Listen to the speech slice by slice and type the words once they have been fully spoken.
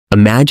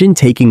Imagine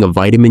taking a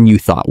vitamin you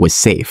thought was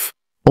safe,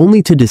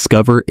 only to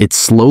discover it's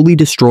slowly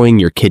destroying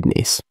your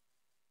kidneys.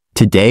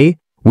 Today,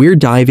 we're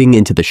diving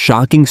into the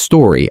shocking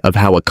story of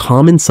how a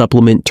common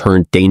supplement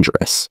turned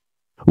dangerous.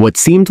 What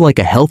seemed like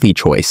a healthy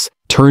choice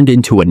turned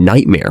into a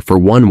nightmare for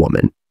one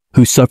woman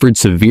who suffered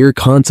severe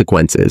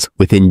consequences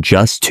within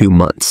just 2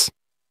 months.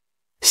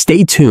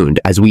 Stay tuned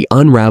as we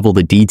unravel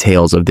the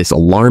details of this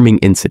alarming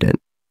incident,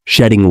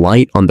 shedding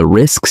light on the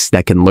risks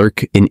that can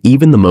lurk in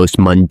even the most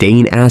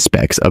mundane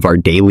aspects of our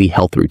daily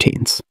health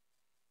routines.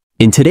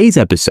 In today's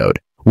episode,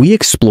 we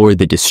explore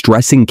the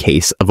distressing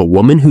case of a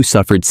woman who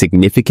suffered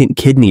significant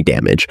kidney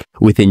damage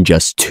within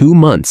just 2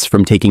 months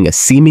from taking a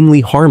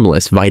seemingly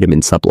harmless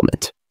vitamin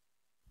supplement.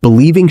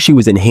 Believing she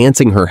was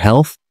enhancing her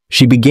health,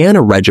 she began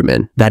a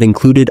regimen that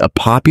included a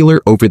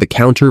popular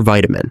over-the-counter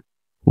vitamin,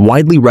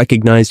 widely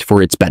recognized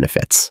for its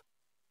benefits.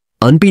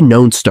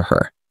 Unbeknownst to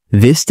her,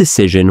 this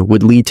decision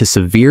would lead to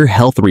severe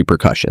health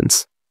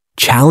repercussions,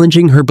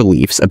 challenging her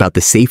beliefs about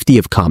the safety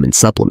of common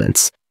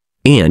supplements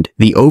and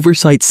the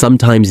oversight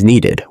sometimes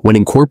needed when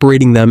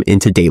incorporating them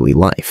into daily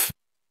life.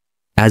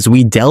 As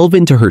we delve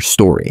into her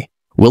story,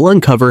 we'll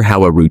uncover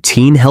how a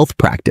routine health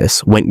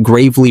practice went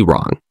gravely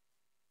wrong.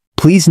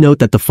 Please note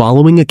that the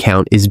following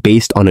account is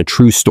based on a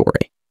true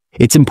story.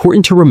 It's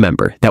important to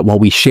remember that while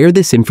we share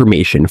this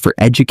information for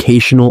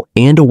educational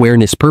and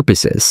awareness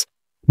purposes,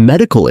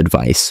 medical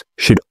advice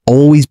should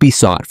always be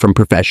sought from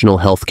professional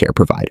healthcare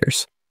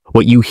providers.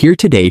 What you hear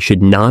today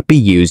should not be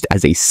used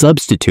as a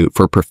substitute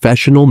for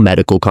professional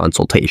medical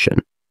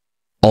consultation.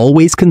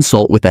 Always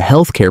consult with a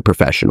healthcare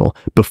professional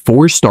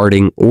before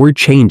starting or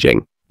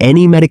changing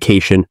any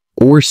medication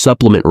or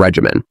supplement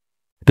regimen.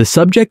 The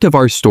subject of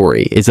our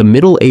story is a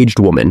middle-aged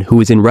woman who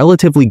was in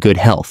relatively good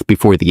health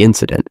before the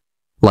incident.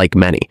 Like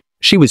many,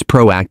 she was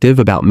proactive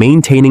about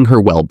maintaining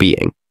her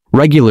well-being,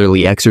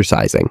 regularly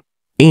exercising,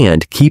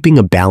 and keeping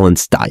a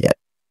balanced diet.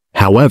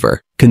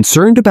 However,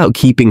 concerned about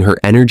keeping her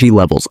energy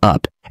levels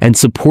up and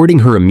supporting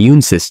her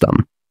immune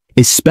system,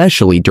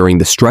 especially during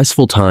the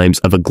stressful times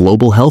of a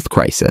global health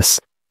crisis,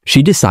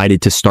 she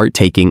decided to start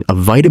taking a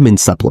vitamin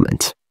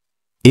supplement.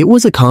 It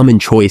was a common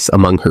choice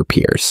among her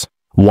peers,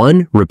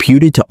 one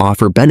reputed to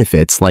offer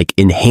benefits like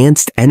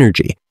enhanced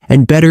energy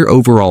and better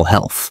overall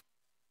health.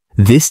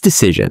 This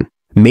decision,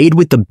 made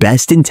with the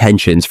best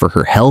intentions for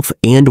her health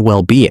and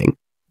well-being,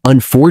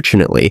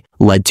 unfortunately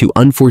led to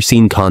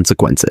unforeseen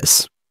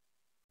consequences.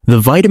 The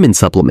vitamin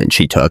supplement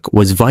she took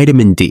was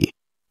vitamin D,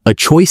 a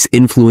choice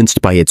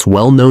influenced by its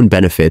well-known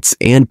benefits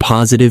and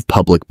positive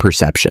public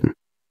perception.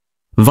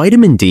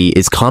 Vitamin D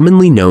is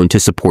commonly known to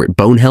support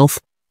bone health,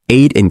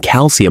 aid in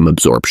calcium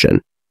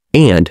absorption,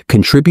 and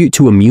contribute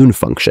to immune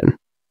function.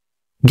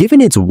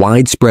 Given its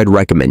widespread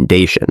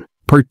recommendation,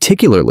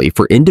 particularly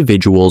for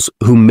individuals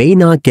who may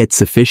not get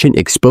sufficient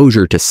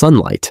exposure to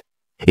sunlight,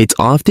 it's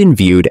often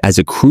viewed as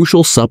a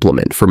crucial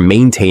supplement for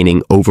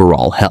maintaining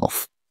overall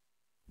health.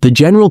 The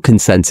general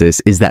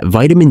consensus is that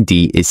vitamin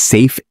D is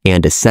safe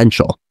and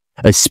essential,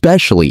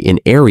 especially in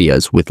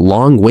areas with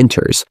long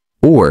winters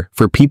or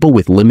for people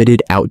with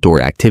limited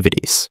outdoor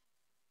activities.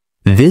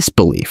 This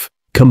belief,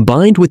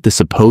 combined with the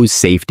supposed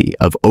safety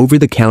of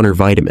over-the-counter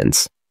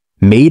vitamins,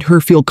 made her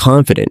feel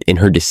confident in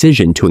her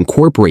decision to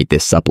incorporate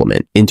this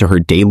supplement into her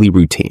daily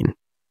routine.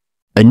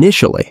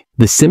 Initially,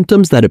 the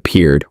symptoms that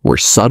appeared were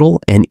subtle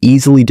and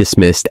easily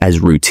dismissed as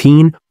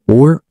routine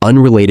or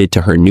unrelated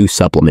to her new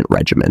supplement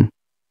regimen.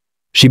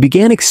 She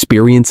began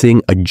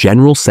experiencing a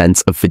general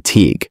sense of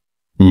fatigue,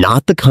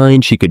 not the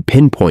kind she could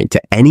pinpoint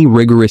to any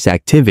rigorous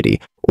activity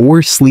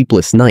or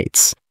sleepless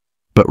nights,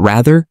 but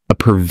rather a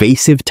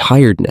pervasive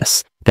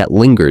tiredness that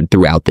lingered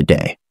throughout the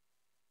day.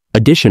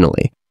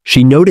 Additionally,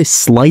 she noticed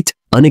slight,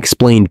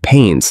 unexplained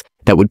pains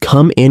that would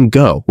come and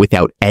go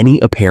without any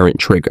apparent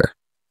trigger.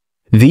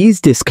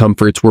 These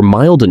discomforts were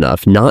mild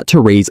enough not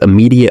to raise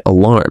immediate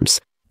alarms,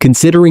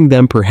 considering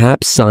them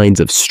perhaps signs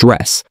of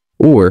stress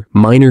or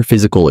minor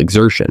physical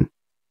exertion.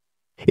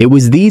 It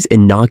was these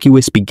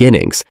innocuous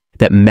beginnings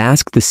that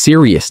masked the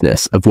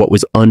seriousness of what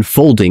was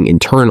unfolding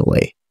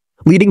internally,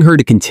 leading her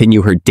to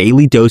continue her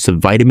daily dose of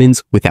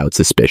vitamins without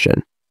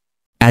suspicion.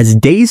 As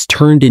days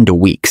turned into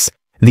weeks,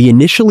 the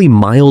initially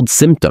mild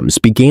symptoms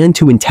began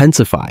to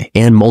intensify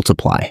and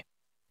multiply,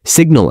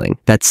 signaling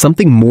that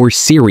something more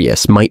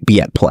serious might be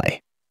at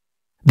play.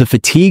 The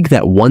fatigue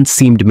that once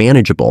seemed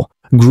manageable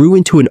grew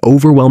into an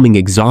overwhelming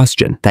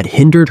exhaustion that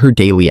hindered her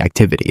daily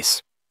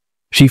activities.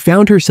 She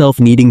found herself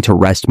needing to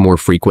rest more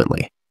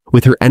frequently,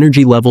 with her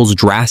energy levels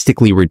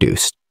drastically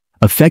reduced,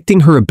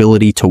 affecting her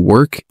ability to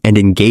work and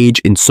engage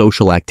in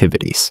social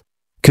activities.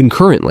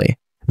 Concurrently,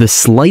 the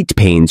slight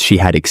pains she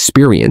had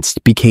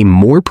experienced became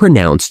more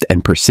pronounced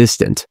and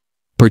persistent,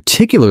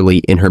 particularly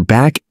in her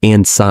back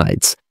and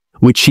sides,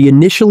 which she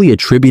initially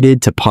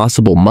attributed to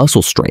possible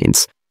muscle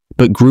strains,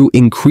 but grew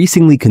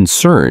increasingly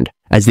concerned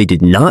as they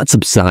did not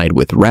subside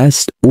with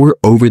rest or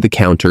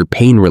over-the-counter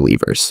pain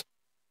relievers.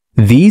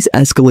 These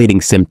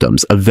escalating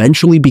symptoms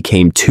eventually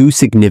became too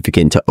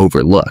significant to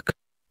overlook,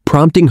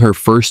 prompting her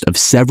first of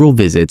several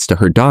visits to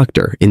her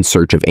doctor in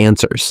search of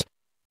answers.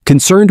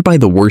 Concerned by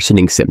the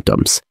worsening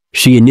symptoms,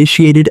 She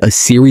initiated a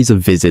series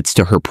of visits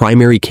to her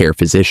primary care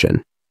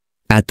physician.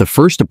 At the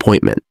first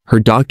appointment, her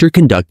doctor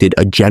conducted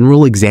a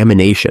general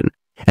examination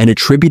and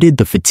attributed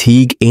the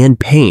fatigue and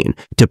pain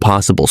to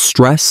possible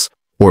stress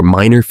or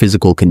minor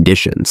physical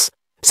conditions,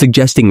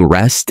 suggesting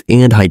rest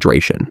and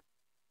hydration.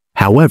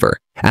 However,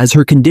 as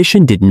her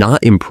condition did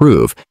not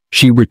improve,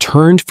 she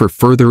returned for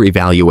further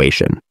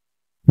evaluation.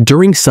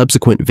 During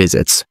subsequent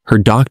visits, her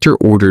doctor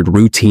ordered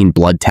routine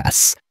blood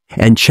tests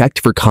and checked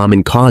for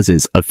common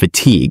causes of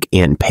fatigue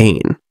and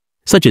pain,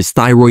 such as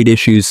thyroid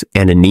issues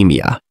and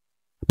anemia.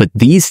 But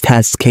these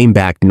tests came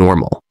back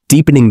normal,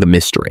 deepening the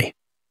mystery.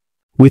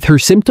 With her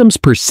symptoms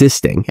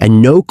persisting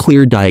and no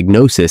clear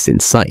diagnosis in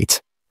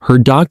sight, her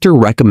doctor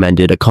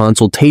recommended a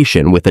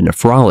consultation with a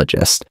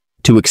nephrologist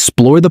to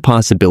explore the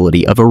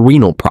possibility of a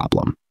renal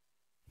problem.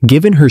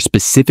 Given her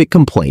specific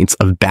complaints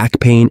of back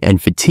pain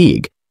and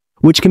fatigue,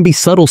 which can be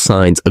subtle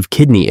signs of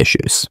kidney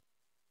issues.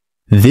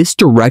 This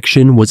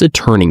direction was a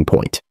turning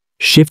point,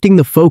 shifting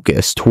the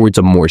focus towards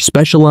a more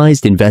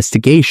specialized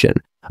investigation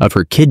of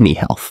her kidney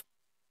health.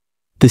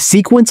 The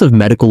sequence of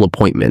medical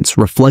appointments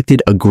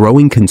reflected a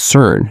growing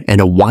concern and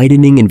a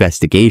widening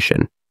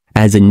investigation,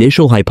 as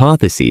initial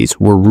hypotheses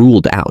were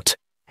ruled out,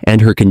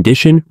 and her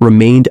condition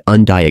remained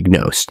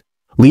undiagnosed,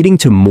 leading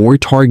to more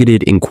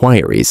targeted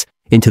inquiries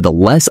into the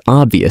less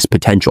obvious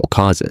potential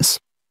causes.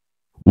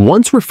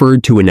 Once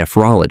referred to a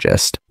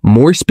nephrologist,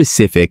 more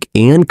specific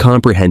and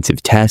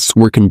comprehensive tests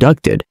were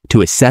conducted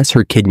to assess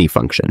her kidney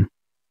function.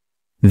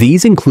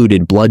 These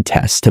included blood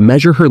tests to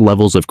measure her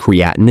levels of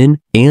creatinine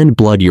and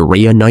blood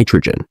urea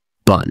nitrogen,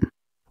 BUN,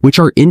 which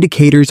are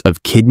indicators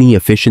of kidney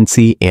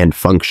efficiency and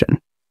function.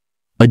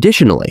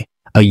 Additionally,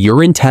 a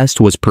urine test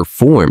was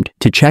performed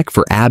to check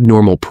for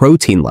abnormal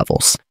protein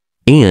levels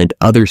and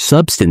other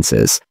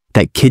substances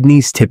that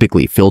kidneys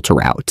typically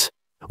filter out,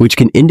 which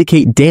can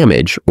indicate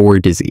damage or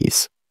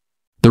disease.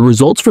 The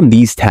results from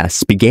these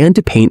tests began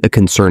to paint a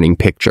concerning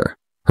picture.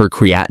 Her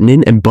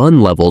creatinine and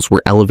BUN levels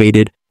were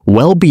elevated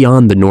well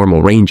beyond the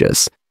normal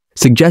ranges,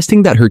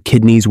 suggesting that her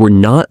kidneys were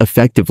not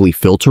effectively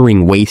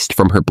filtering waste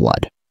from her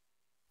blood.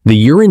 The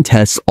urine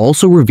tests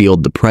also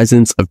revealed the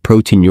presence of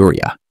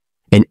proteinuria,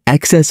 an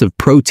excess of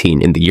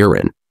protein in the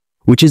urine,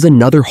 which is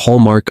another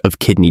hallmark of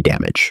kidney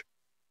damage.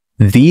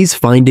 These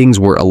findings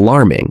were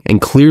alarming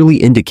and clearly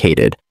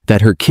indicated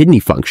that her kidney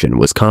function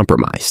was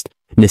compromised,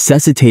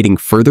 necessitating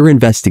further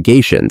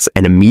investigations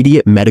and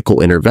immediate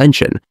medical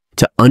intervention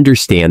to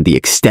understand the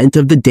extent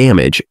of the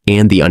damage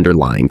and the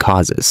underlying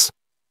causes.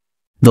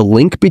 The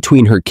link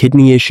between her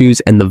kidney issues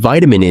and the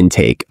vitamin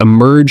intake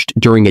emerged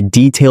during a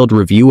detailed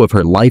review of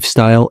her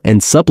lifestyle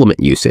and supplement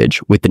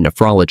usage with the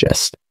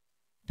nephrologist.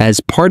 As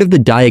part of the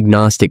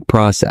diagnostic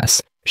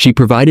process, she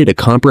provided a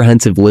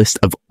comprehensive list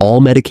of all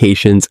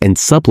medications and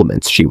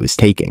supplements she was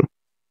taking.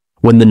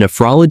 When the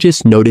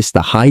nephrologist noticed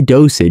the high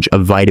dosage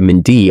of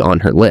vitamin D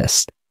on her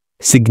list,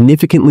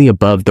 significantly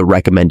above the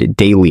recommended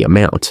daily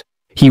amount,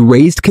 he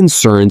raised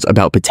concerns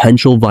about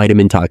potential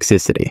vitamin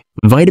toxicity.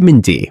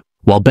 Vitamin D,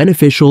 while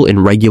beneficial in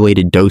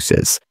regulated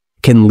doses,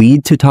 can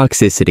lead to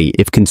toxicity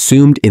if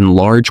consumed in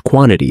large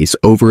quantities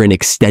over an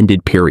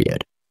extended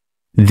period.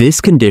 This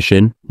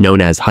condition,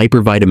 known as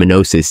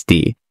hypervitaminosis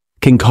D,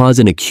 can cause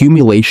an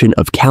accumulation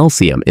of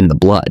calcium in the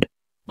blood,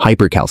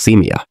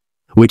 hypercalcemia,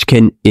 which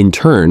can, in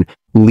turn,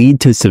 lead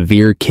to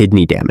severe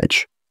kidney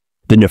damage.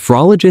 The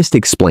nephrologist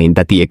explained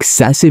that the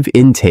excessive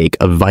intake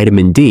of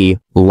vitamin D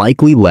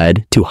likely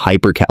led to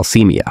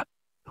hypercalcemia,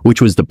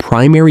 which was the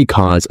primary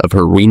cause of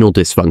her renal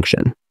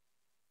dysfunction.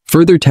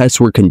 Further tests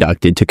were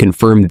conducted to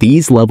confirm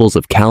these levels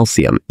of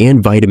calcium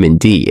and vitamin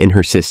D in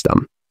her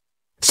system,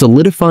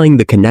 solidifying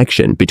the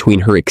connection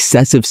between her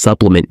excessive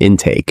supplement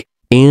intake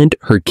and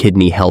her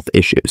kidney health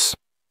issues.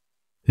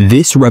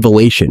 This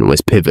revelation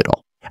was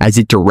pivotal, as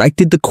it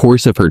directed the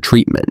course of her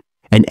treatment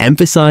and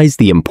emphasized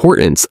the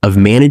importance of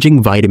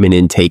managing vitamin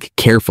intake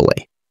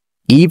carefully,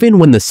 even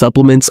when the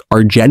supplements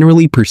are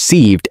generally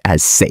perceived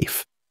as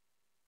safe.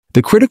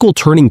 The critical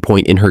turning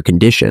point in her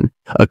condition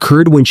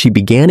occurred when she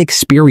began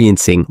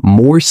experiencing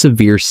more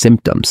severe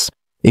symptoms,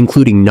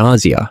 including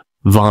nausea,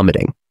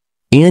 vomiting,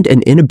 and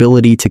an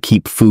inability to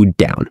keep food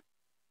down.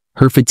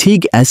 Her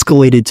fatigue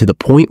escalated to the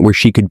point where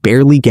she could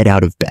barely get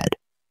out of bed.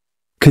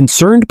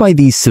 Concerned by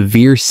these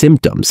severe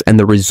symptoms and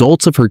the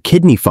results of her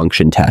kidney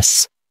function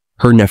tests,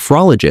 her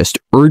nephrologist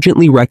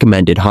urgently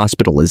recommended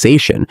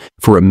hospitalization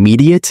for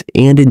immediate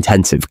and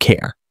intensive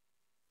care.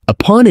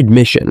 Upon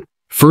admission,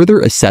 further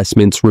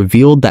assessments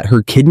revealed that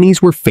her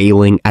kidneys were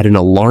failing at an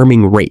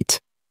alarming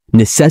rate,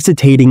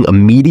 necessitating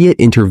immediate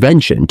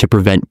intervention to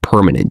prevent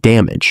permanent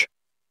damage.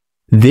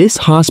 This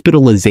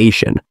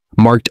hospitalization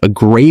marked a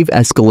grave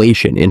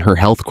escalation in her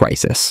health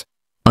crisis,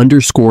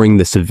 underscoring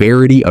the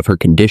severity of her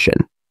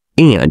condition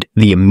and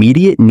the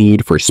immediate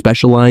need for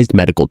specialized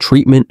medical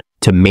treatment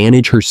to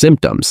manage her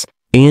symptoms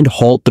and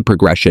halt the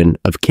progression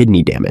of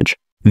kidney damage.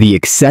 The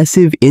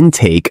excessive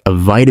intake of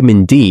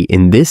vitamin D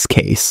in this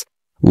case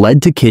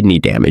led to kidney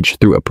damage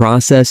through a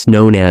process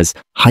known as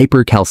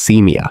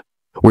hypercalcemia,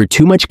 where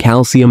too much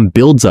calcium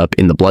builds up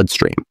in the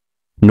bloodstream.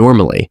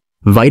 Normally,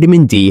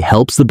 vitamin D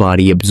helps the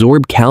body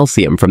absorb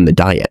calcium from the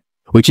diet,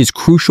 which is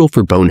crucial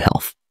for bone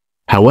health.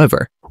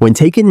 However, when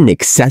taken in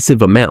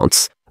excessive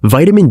amounts,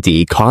 vitamin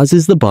D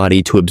causes the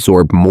body to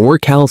absorb more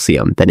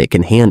calcium than it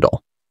can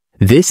handle.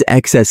 This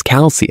excess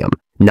calcium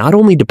not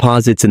only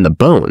deposits in the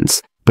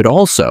bones, but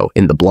also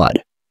in the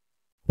blood.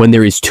 When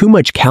there is too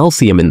much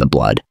calcium in the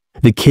blood,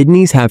 the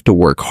kidneys have to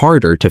work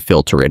harder to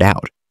filter it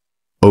out.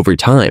 Over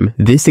time,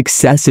 this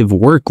excessive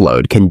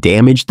workload can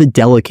damage the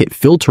delicate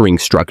filtering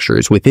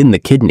structures within the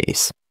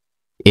kidneys.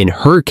 In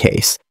her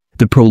case,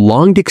 the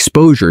prolonged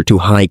exposure to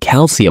high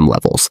calcium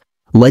levels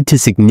led to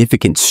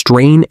significant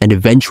strain and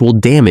eventual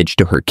damage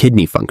to her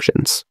kidney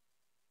functions.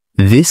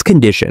 This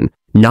condition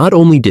not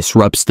only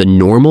disrupts the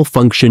normal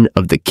function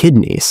of the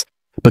kidneys,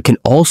 but can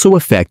also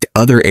affect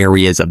other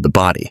areas of the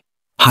body,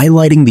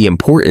 highlighting the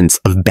importance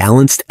of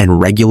balanced and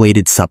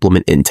regulated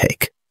supplement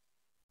intake.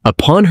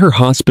 Upon her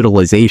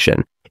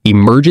hospitalization,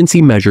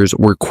 emergency measures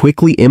were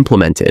quickly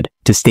implemented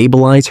to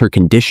stabilize her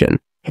condition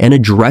and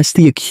address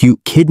the acute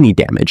kidney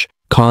damage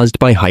caused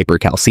by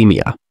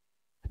hypercalcemia.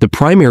 The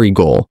primary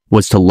goal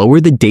was to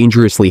lower the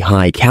dangerously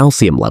high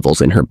calcium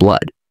levels in her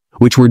blood,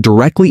 which were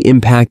directly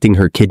impacting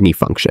her kidney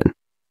function.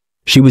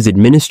 She was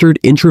administered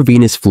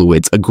intravenous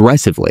fluids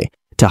aggressively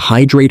to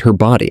hydrate her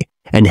body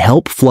and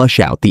help flush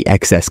out the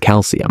excess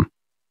calcium.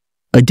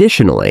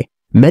 Additionally,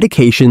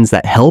 medications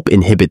that help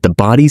inhibit the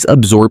body's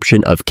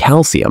absorption of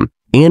calcium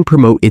and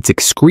promote its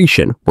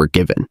excretion were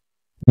given.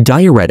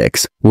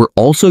 Diuretics were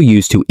also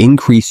used to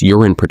increase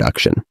urine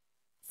production,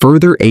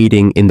 further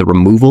aiding in the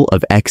removal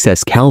of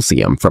excess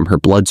calcium from her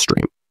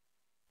bloodstream.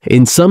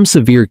 In some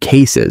severe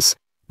cases,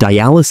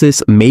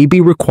 dialysis may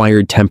be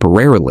required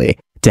temporarily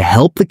to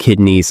help the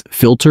kidneys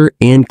filter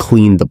and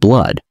clean the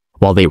blood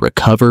while they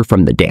recover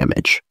from the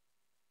damage.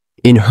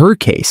 In her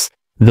case,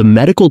 the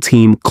medical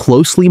team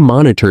closely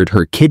monitored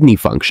her kidney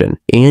function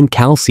and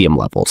calcium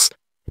levels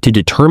to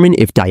determine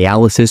if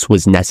dialysis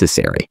was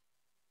necessary.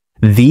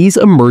 These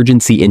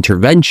emergency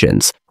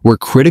interventions were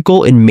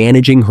critical in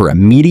managing her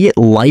immediate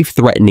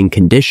life-threatening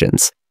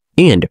conditions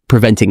and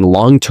preventing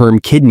long-term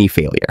kidney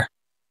failure.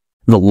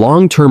 The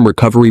long-term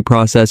recovery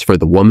process for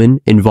the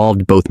woman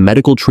involved both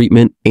medical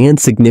treatment and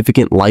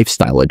significant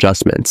lifestyle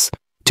adjustments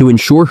to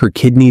ensure her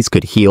kidneys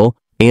could heal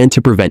and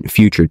to prevent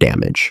future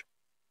damage.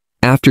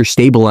 After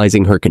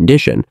stabilizing her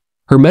condition,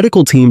 her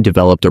medical team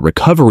developed a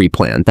recovery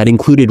plan that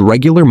included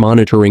regular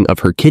monitoring of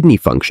her kidney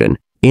function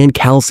and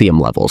calcium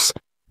levels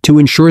to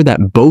ensure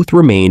that both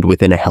remained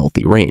within a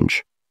healthy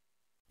range.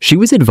 She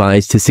was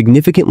advised to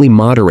significantly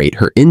moderate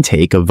her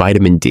intake of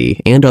vitamin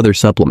D and other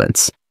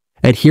supplements,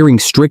 adhering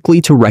strictly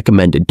to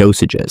recommended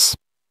dosages.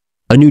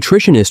 A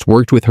nutritionist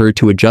worked with her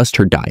to adjust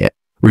her diet,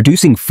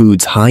 reducing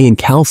foods high in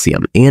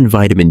calcium and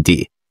vitamin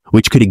D,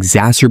 which could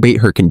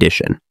exacerbate her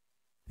condition.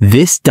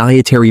 This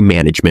dietary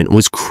management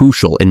was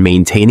crucial in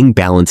maintaining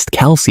balanced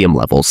calcium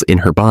levels in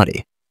her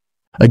body.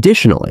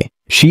 Additionally,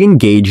 she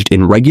engaged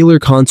in regular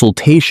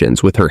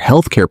consultations with her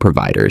healthcare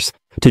providers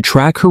to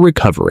track her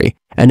recovery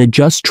and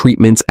adjust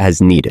treatments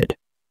as needed.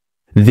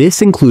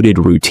 This included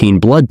routine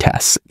blood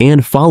tests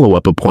and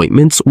follow-up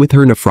appointments with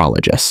her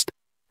nephrologist.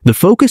 The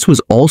focus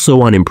was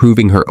also on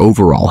improving her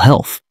overall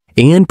health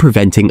and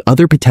preventing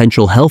other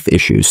potential health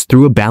issues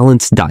through a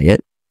balanced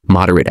diet,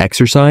 moderate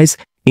exercise,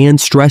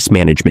 and stress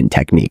management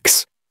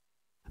techniques.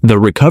 The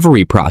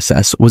recovery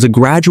process was a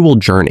gradual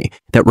journey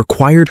that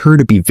required her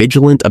to be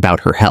vigilant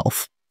about her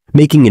health,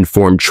 making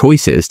informed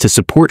choices to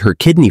support her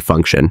kidney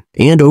function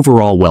and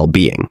overall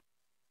well-being.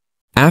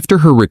 After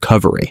her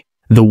recovery,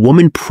 the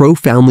woman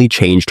profoundly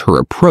changed her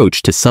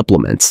approach to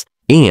supplements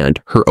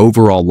and her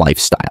overall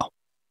lifestyle.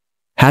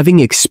 Having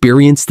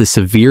experienced the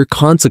severe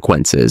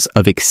consequences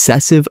of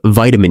excessive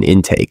vitamin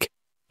intake,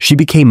 she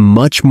became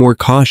much more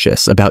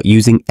cautious about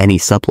using any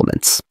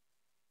supplements.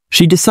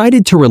 She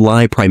decided to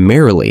rely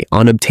primarily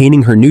on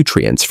obtaining her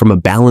nutrients from a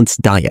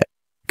balanced diet,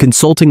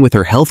 consulting with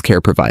her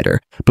healthcare provider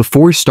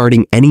before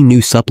starting any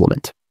new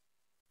supplement.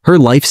 Her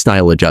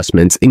lifestyle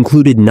adjustments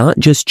included not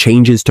just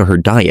changes to her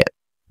diet,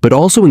 but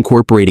also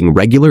incorporating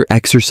regular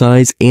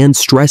exercise and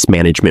stress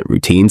management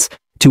routines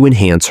to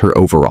enhance her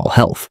overall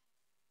health.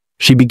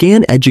 She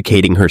began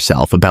educating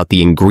herself about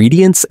the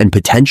ingredients and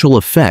potential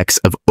effects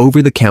of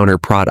over-the-counter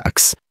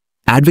products,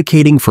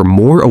 advocating for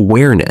more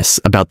awareness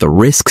about the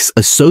risks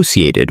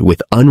associated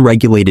with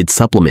unregulated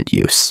supplement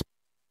use.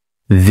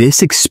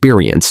 This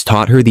experience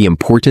taught her the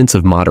importance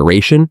of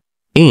moderation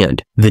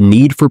and the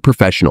need for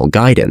professional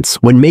guidance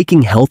when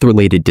making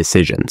health-related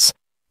decisions,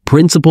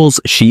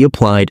 principles she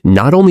applied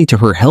not only to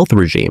her health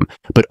regime,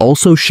 but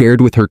also shared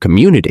with her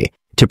community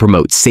to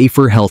promote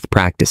safer health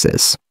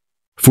practices.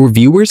 For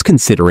viewers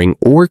considering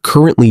or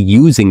currently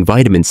using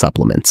vitamin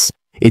supplements,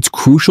 it's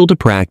crucial to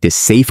practice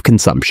safe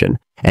consumption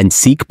and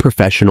seek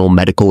professional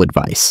medical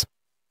advice.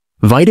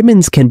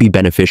 Vitamins can be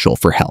beneficial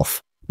for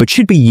health, but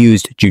should be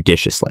used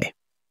judiciously.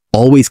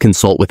 Always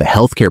consult with a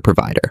healthcare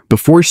provider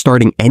before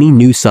starting any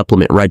new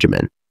supplement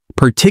regimen,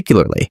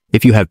 particularly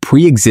if you have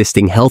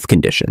pre-existing health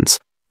conditions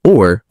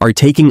or are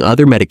taking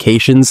other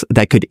medications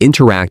that could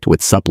interact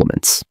with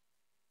supplements.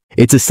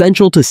 it's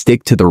essential to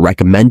stick to the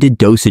recommended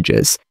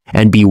dosages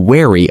and be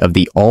wary of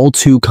the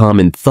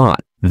all-too-common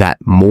thought that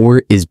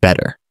more is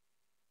better.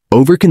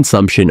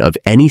 Overconsumption of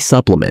any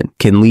supplement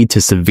can lead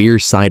to severe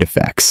side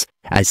effects,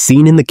 as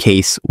seen in the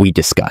case we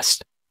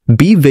discussed.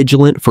 Be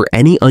vigilant for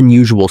any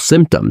unusual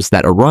symptoms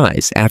that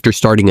arise after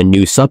starting a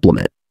new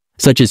supplement,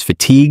 such as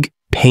fatigue,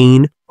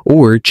 pain,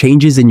 or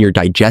changes in your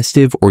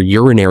digestive or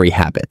urinary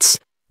habits,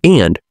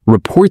 and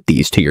report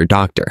these to your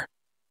doctor.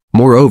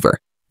 Moreover,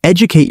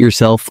 educate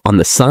yourself on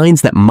the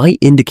signs that might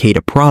indicate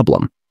a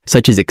problem,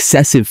 such as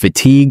excessive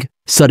fatigue,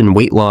 sudden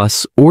weight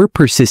loss, or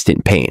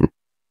persistent pain.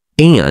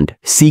 And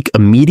seek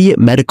immediate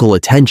medical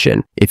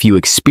attention if you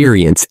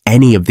experience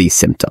any of these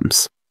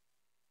symptoms.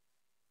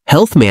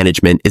 Health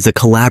management is a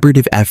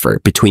collaborative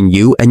effort between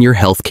you and your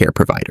healthcare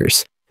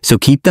providers, so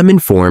keep them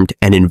informed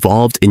and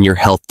involved in your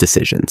health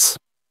decisions.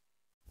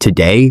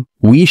 Today,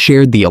 we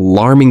shared the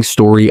alarming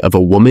story of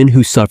a woman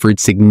who suffered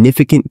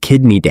significant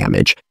kidney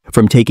damage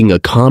from taking a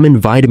common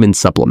vitamin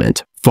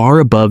supplement far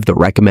above the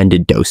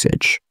recommended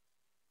dosage.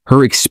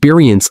 Her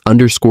experience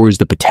underscores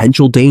the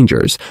potential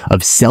dangers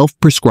of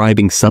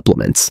self-prescribing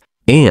supplements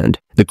and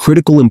the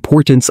critical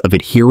importance of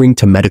adhering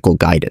to medical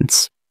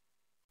guidance.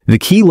 The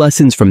key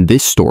lessons from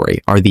this story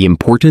are the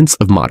importance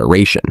of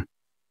moderation,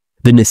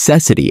 the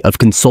necessity of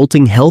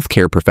consulting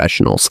healthcare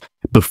professionals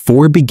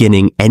before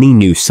beginning any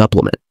new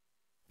supplement,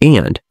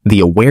 and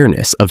the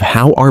awareness of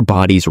how our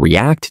bodies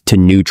react to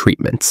new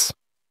treatments.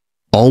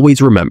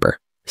 Always remember,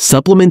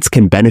 supplements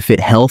can benefit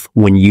health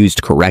when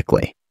used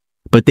correctly,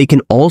 but they can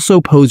also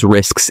pose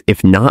risks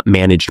if not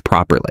managed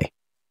properly.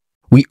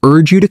 We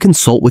urge you to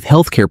consult with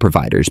healthcare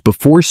providers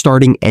before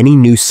starting any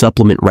new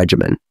supplement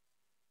regimen.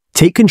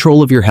 Take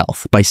control of your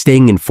health by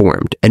staying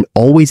informed and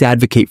always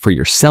advocate for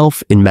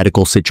yourself in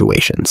medical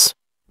situations.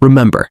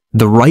 Remember,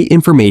 the right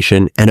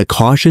information and a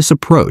cautious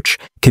approach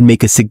can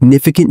make a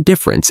significant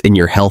difference in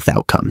your health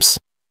outcomes.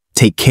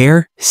 Take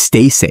care,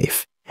 stay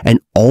safe, and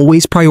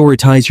always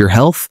prioritize your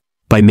health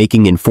by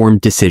making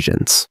informed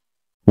decisions.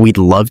 We'd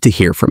love to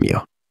hear from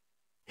you.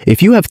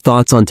 If you have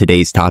thoughts on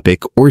today's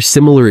topic or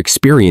similar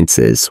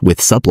experiences with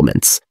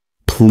supplements,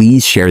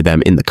 please share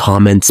them in the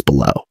comments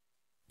below.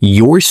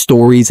 Your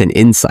stories and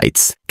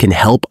insights can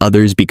help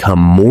others become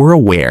more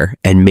aware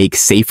and make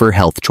safer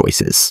health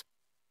choices.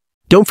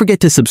 Don't forget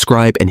to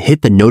subscribe and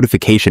hit the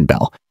notification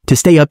bell to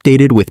stay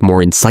updated with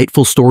more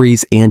insightful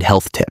stories and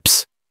health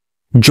tips.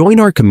 Join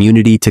our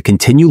community to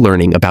continue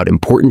learning about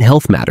important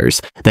health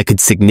matters that could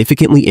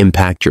significantly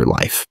impact your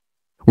life.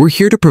 We're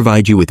here to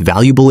provide you with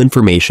valuable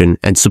information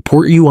and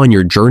support you on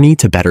your journey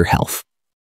to better health.